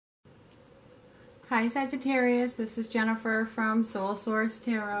Hi Sagittarius, this is Jennifer from Soul Source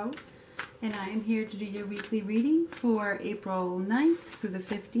Tarot, and I am here to do your weekly reading for April 9th through the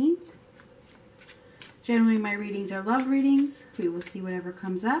 15th. Generally my readings are love readings. We will see whatever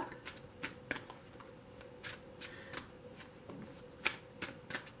comes up.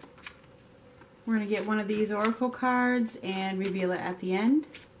 We're going to get one of these oracle cards and reveal it at the end.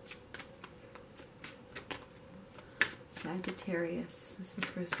 Sagittarius. This is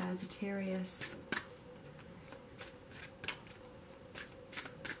for Sagittarius.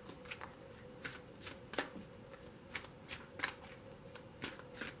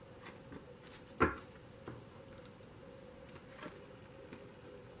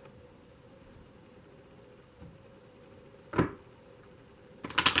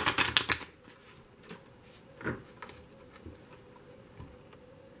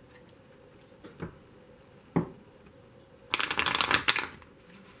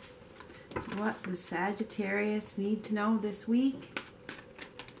 What does Sagittarius need to know this week?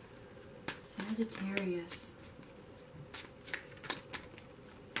 Sagittarius.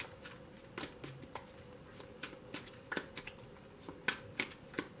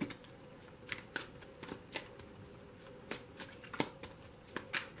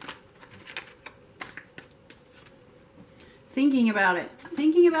 Thinking about it.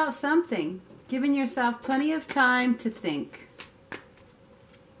 Thinking about something. Giving yourself plenty of time to think.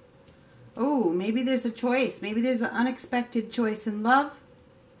 Oh, maybe there's a choice. Maybe there's an unexpected choice in love.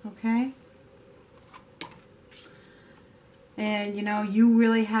 Okay? And, you know, you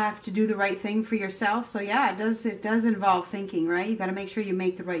really have to do the right thing for yourself. So, yeah, it does involve thinking, right? You got to make sure you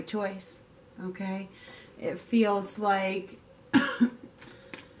make the right choice. Okay? It feels like,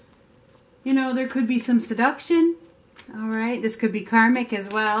 you know, there could be some seduction. All right? This could be karmic as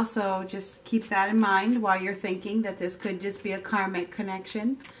well. So, just keep that in mind while you're thinking that this could just be a karmic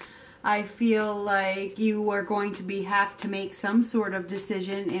connection. I feel like you are going to have to make some sort of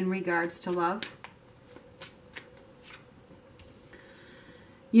decision in regards to love.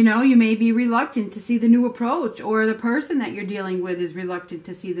 You know, you may be reluctant to see the new approach, or the person that you're dealing with is reluctant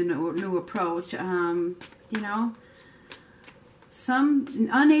to see the new approach. You know,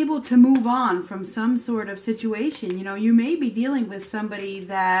 unable to move on from some sort of situation. You know, you may be dealing with somebody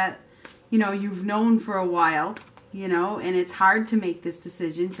that, you know, you've known for a while. You know, and it's hard to make this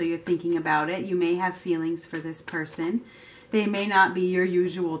decision, so you're thinking about it. You may have feelings for this person. They may not be your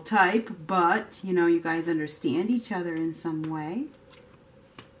usual type, but, you know, you guys understand each other in some way.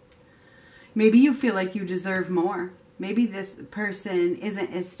 Maybe you feel like you deserve more. Maybe this person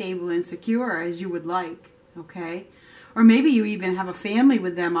isn't as stable and secure as you would like, okay? Or maybe you even have a family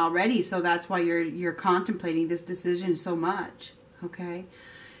with them already, so that's why you're contemplating this decision so much, okay?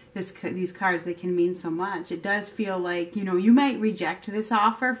 These cards, they can mean so much. It does feel like, you know, you might reject this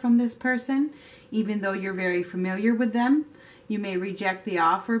offer from this person, even though you're very familiar with them. You may reject the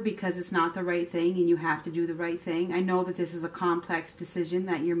offer because it's not the right thing and you have to do the right thing. I know that this is a complex decision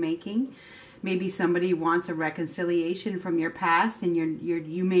that you're making. Maybe somebody wants a reconciliation from your past and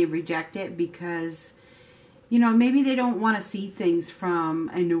you may reject it because, you know, maybe they don't want to see things from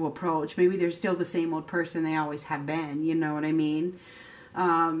a new approach. Maybe they're still the same old person they always have been, you know what I mean?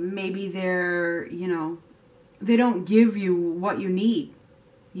 Maybe they're, you know, they don't give you what you need.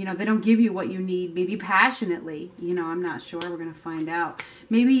 You know, they don't give you what you need, maybe passionately. You know, I'm not sure. We're going to find out.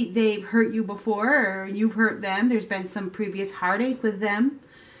 Maybe they've hurt you before or you've hurt them. There's been some previous heartache with them,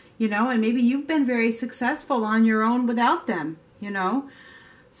 you know, and maybe you've been very successful on your own without them, you know.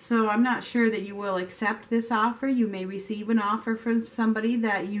 So I'm not sure that you will accept this offer. You may receive an offer from somebody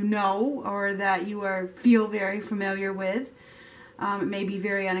that you know or that you feel very familiar with. It may be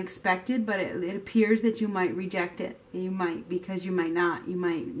very unexpected, but it appears that you might reject it. You might, because you might not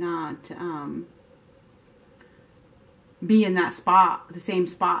be in that spot, the same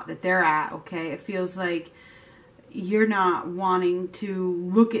spot that they're at, okay? It feels like you're not wanting to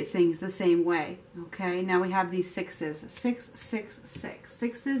look at things the same way, okay? Now we have these sixes. 6, 6, 6.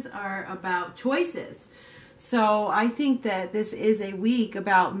 Sixes are about choices. So I think that this is a week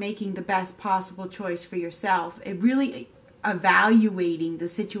about making the best possible choice for yourself. It really evaluating the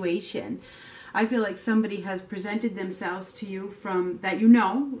situation. I feel like somebody has presented themselves to you from that, you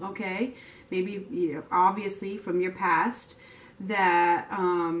know, okay, maybe, you know, obviously from your past, that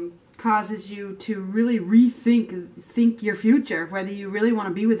causes you to really rethink your future, whether you really want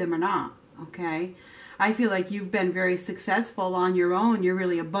to be with them or not, okay? I feel like you've been very successful on your own. You're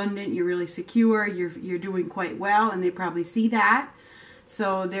really abundant, you're really secure, you're doing quite well, and they probably see that.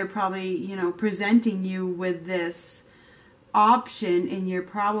 So they're probably, you know, presenting you with this option, and you're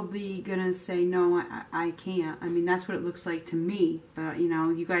probably gonna say no, I can't. I mean, that's what it looks like to me. But you know,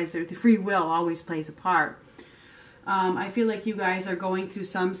 you guys, the free will always plays a part. I feel like you guys are going through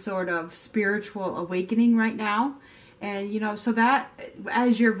some sort of spiritual awakening right now, and you know, so that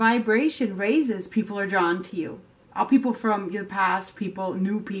as your vibration raises, people are drawn to you. All people from your past, people,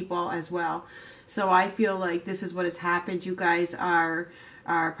 new people as well. So I feel like this is what has happened. You guys are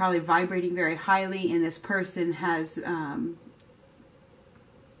probably vibrating very highly, and this person has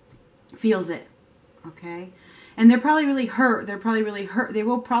feels it, okay? And they're probably really hurt. They're probably really hurt. They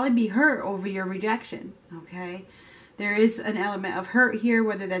will probably be hurt over your rejection, okay? There is an element of hurt here,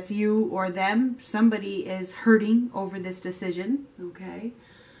 whether that's you or them. Somebody is hurting over this decision, okay?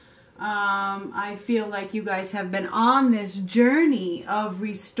 I feel like you guys have been on this journey of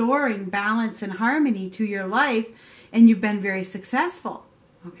restoring balance and harmony to your life, and you've been very successful,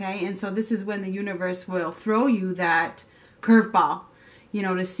 okay? And so this is when the universe will throw you that curveball, you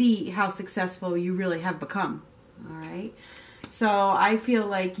know, to see how successful you really have become, all right? So I feel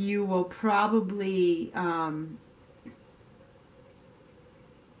like you will probably...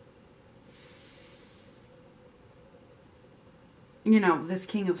 you know, this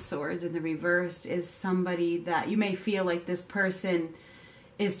King of Swords in the reversed is somebody that you may feel like this person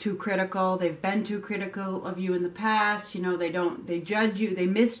is too critical. They've been too critical of you in the past. You know, they judge you, they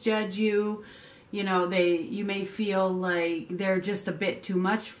misjudge you. You know, you may feel like they're just a bit too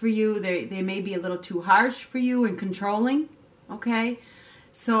much for you. They may be a little too harsh for you and controlling, okay?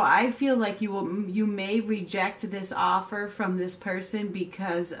 So I feel like you may reject this offer from this person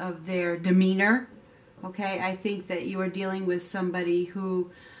because of their demeanor. Okay, I think that you are dealing with somebody who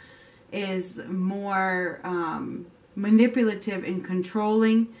is more manipulative and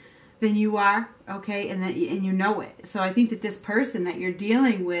controlling than you are, okay, and you know it. So I think that this person that you're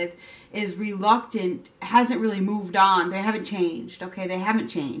dealing with is reluctant, hasn't really moved on. They haven't changed, okay? They haven't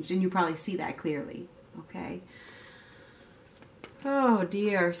changed, and you probably see that clearly, okay? Oh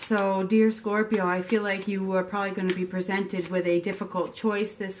dear. So dear Scorpio, I feel like you are probably going to be presented with a difficult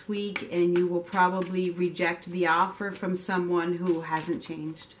choice this week, and you will probably reject the offer from someone who hasn't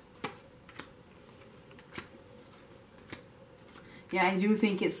changed. Yeah, I do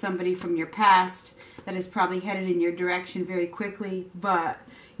think it's somebody from your past that is probably headed in your direction very quickly, but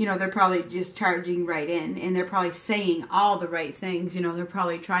you know, they're probably just charging right in, and they're probably saying all the right things. You know, they're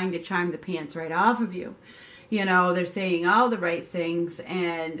probably trying to charm the pants right off of you. You know, they're saying all the right things,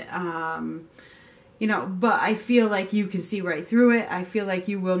 and, you know, but I feel like you can see right through it. I feel like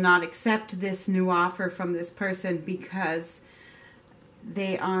you will not accept this new offer from this person because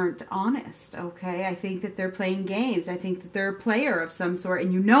they aren't honest, okay? I think that they're playing games. I think that they're a player of some sort,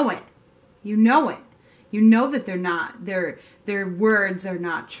 and you know it. You know it. You know that they're not, their words are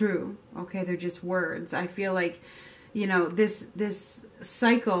not true, okay? They're just words. I feel like, you know, this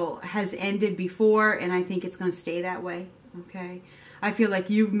cycle has ended before, and I think it's going to stay that way, okay? I feel like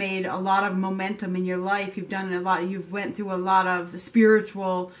you've made a lot of momentum in your life. You've done a lot. You've went through a lot of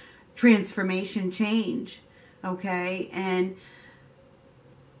spiritual transformation, change, okay? And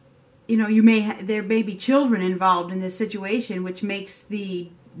you know, there may be children involved in this situation, which makes the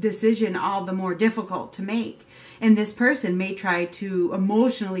decision all the more difficult to make. And this person may try to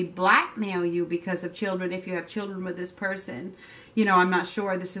emotionally blackmail you because of children, if you have children with this person. You know, I'm not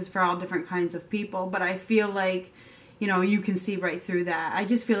sure. This is for all different kinds of people. But I feel like, you know, you can see right through that. I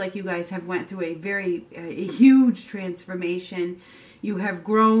just feel like you guys have went through a huge transformation. You have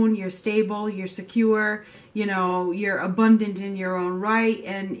grown, you're stable, you're secure, you know, you're abundant in your own right,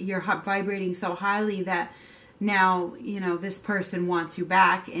 and you're vibrating so highly that now, you know, this person wants you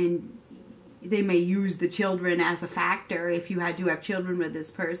back, and they may use the children as a factor if you had to have children with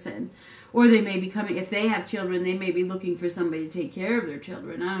this person. Or they may be coming, if they have children, they may be looking for somebody to take care of their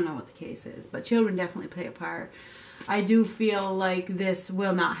children. I don't know what the case is, but children definitely play a part. I do feel like this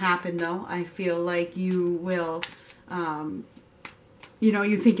will not happen, though. I feel like you will, you know,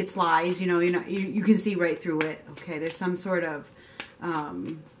 you think it's lies, you can see right through it. Okay, there's some sort of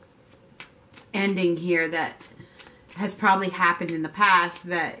ending here that has probably happened in the past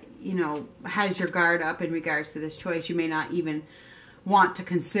that, you know, has your guard up in regards to this choice. You may not even want to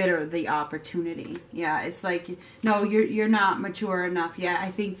consider the opportunity. Yeah, it's like, no, you're not mature enough yet.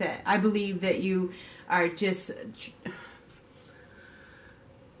 I believe that you are just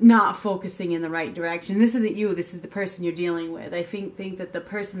not focusing in the right direction. This isn't you. This is the person you're dealing with. I think that the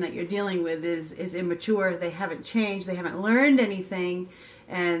person that you're dealing with is immature. They haven't changed. They haven't learned anything.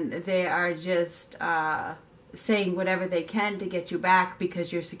 And they are just saying whatever they can to get you back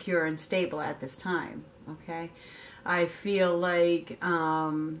because you're secure and stable at this time. Okay? I feel like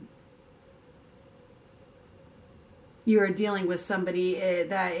You are dealing with somebody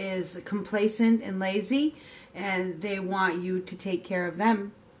that is complacent and lazy, and they want you to take care of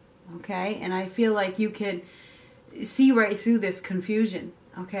them. Okay? And I feel like you can see right through this confusion.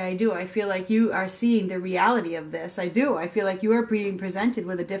 Okay, I do. I feel like you are seeing the reality of this. I do. I feel like you are being presented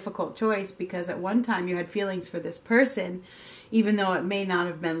with a difficult choice because at one time you had feelings for this person, even though it may not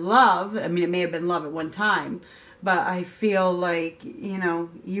have been love. I mean, it may have been love at one time, but I feel like, you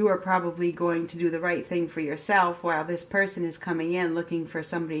know, you are probably going to do the right thing for yourself while this person is coming in looking for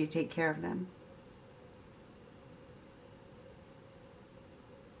somebody to take care of them.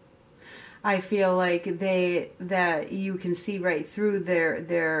 I feel like that you can see right through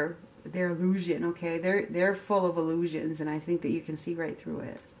their illusion. Okay, they're full of illusions, and I think that you can see right through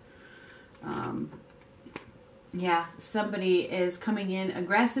it. Yeah, somebody is coming in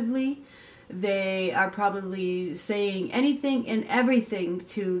aggressively. They are probably saying anything and everything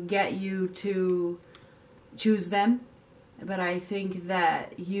to get you to choose them. But I think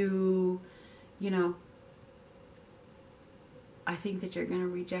that you know, I think that you're going to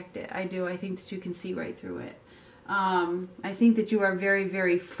reject it. I do. I think that you can see right through it. I think that you are very,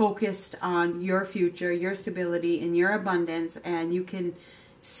 very focused on your future, your stability, and your abundance, and you can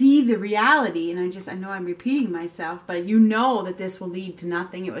see the reality. And I know I'm repeating myself, but you know that this will lead to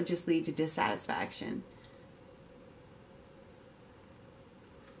nothing. It would just lead to dissatisfaction.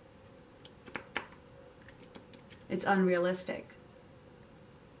 It's unrealistic.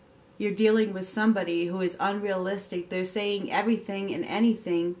 You're dealing with somebody who is unrealistic. They're saying everything and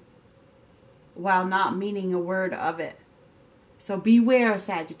anything while not meaning a word of it. So beware,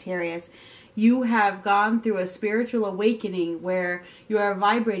 Sagittarius. You have gone through a spiritual awakening where you are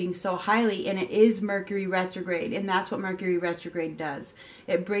vibrating so highly, and it is Mercury retrograde, and that's what Mercury retrograde does.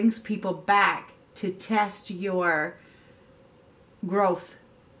 It brings people back to test your growth.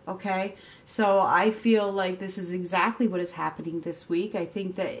 Okay, so I feel like this is exactly what is happening this week. I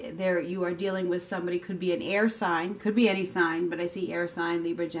think that you are dealing with somebody, could be an air sign, could be any sign, but I see air sign,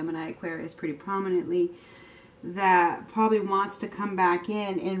 Libra, Gemini, Aquarius pretty prominently, that probably wants to come back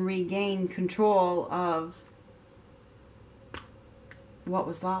in and regain control of what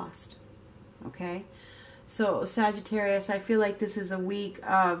was lost. Okay? So, Sagittarius, I feel like this is a week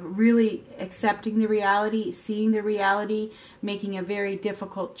of really accepting the reality, seeing the reality, making a very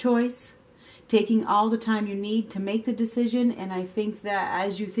difficult choice, taking all the time you need to make the decision. And I think that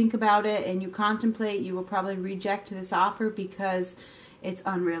as you think about it and you contemplate, you will probably reject this offer because it's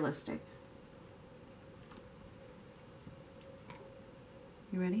unrealistic.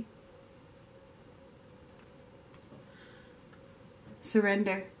 You ready?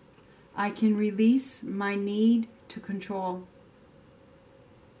 Surrender. I can release my need to control.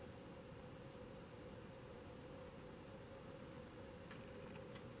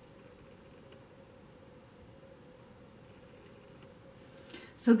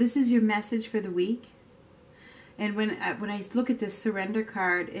 So this is your message for the week. And when I look at this surrender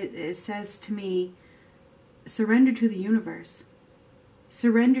card, it says to me, surrender to the universe.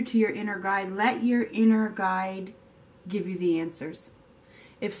 Surrender to your inner guide. Let your inner guide give you the answers.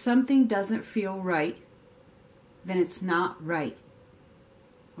 If something doesn't feel right, then it's not right.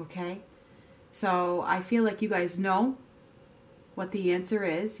 Okay? So I feel like you guys know what the answer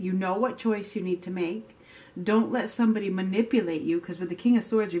is. You know what choice you need to make. Don't let somebody manipulate you, because with the King of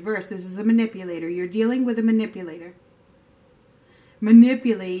Swords reversed, this is a manipulator. You're dealing with a manipulator.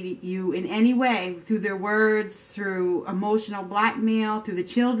 Manipulate you in any way, through their words, through emotional blackmail, through the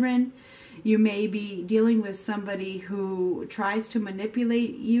children. You may be dealing with somebody who tries to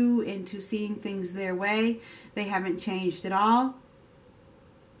manipulate you into seeing things their way. They haven't changed at all.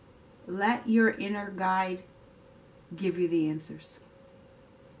 Let your inner guide give you the answers.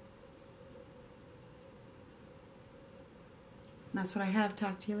 That's what I have.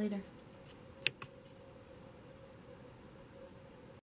 Talk to you later.